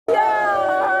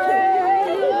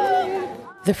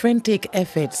The frantic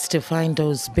efforts to find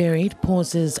those buried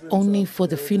pauses only for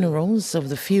the funerals of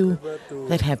the few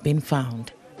that have been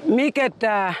found.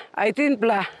 I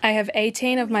have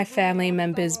 18 of my family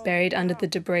members buried under the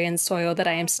debris and soil that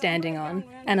I am standing on,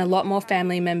 and a lot more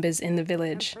family members in the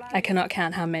village. I cannot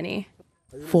count how many.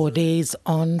 4 days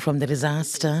on from the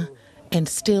disaster, and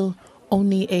still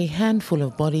only a handful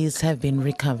of bodies have been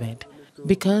recovered.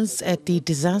 Because at the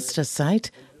disaster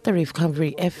site, the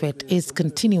recovery effort is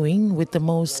continuing with the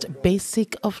most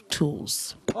basic of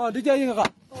tools.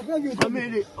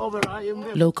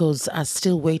 Locals are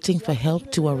still waiting for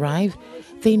help to arrive.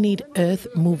 They need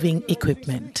earth-moving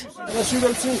equipment. As you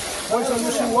can see, once I'm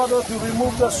using water to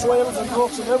remove the soils and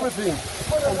rocks and everything.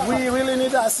 And we really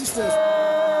need assistance.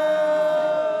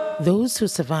 Those who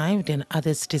survived and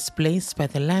others displaced by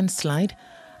the landslide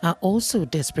are also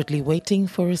desperately waiting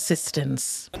for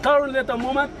assistance. Currently at the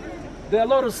moment, there are a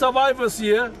lot of survivors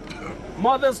here,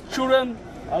 mothers, children,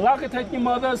 taking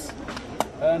mothers,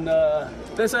 and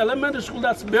there's an elementary school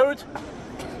that's buried,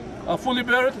 fully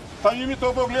buried.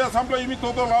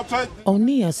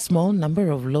 Only a small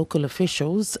number of local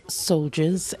officials,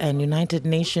 soldiers, and United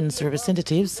Nations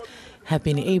representatives have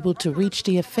been able to reach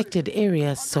the affected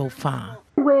areas so far.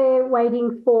 We're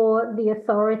waiting for the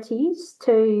authorities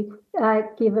to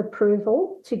give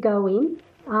approval to go in.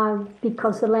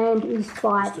 Because the land is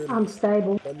quite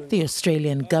unstable. The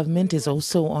Australian government is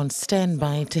also on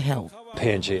standby to help.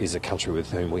 PNG is a country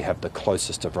with whom we have the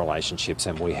closest of relationships,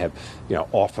 and we have,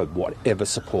 offered whatever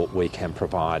support we can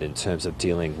provide in terms of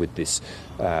dealing with this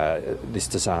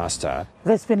disaster.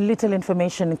 There's been little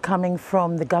information coming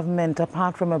from the government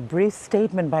apart from a brief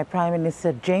statement by Prime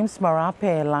Minister James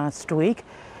Marape last week.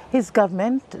 His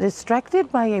government,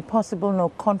 distracted by a possible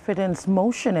no-confidence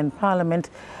motion in Parliament,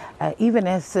 even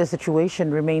as the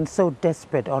situation remains so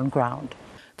desperate on ground.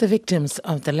 The victims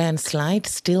of the landslide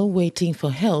still waiting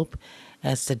for help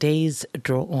as the days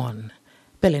draw on.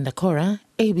 Belinda Cora,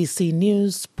 ABC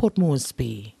News, Port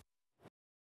Moresby.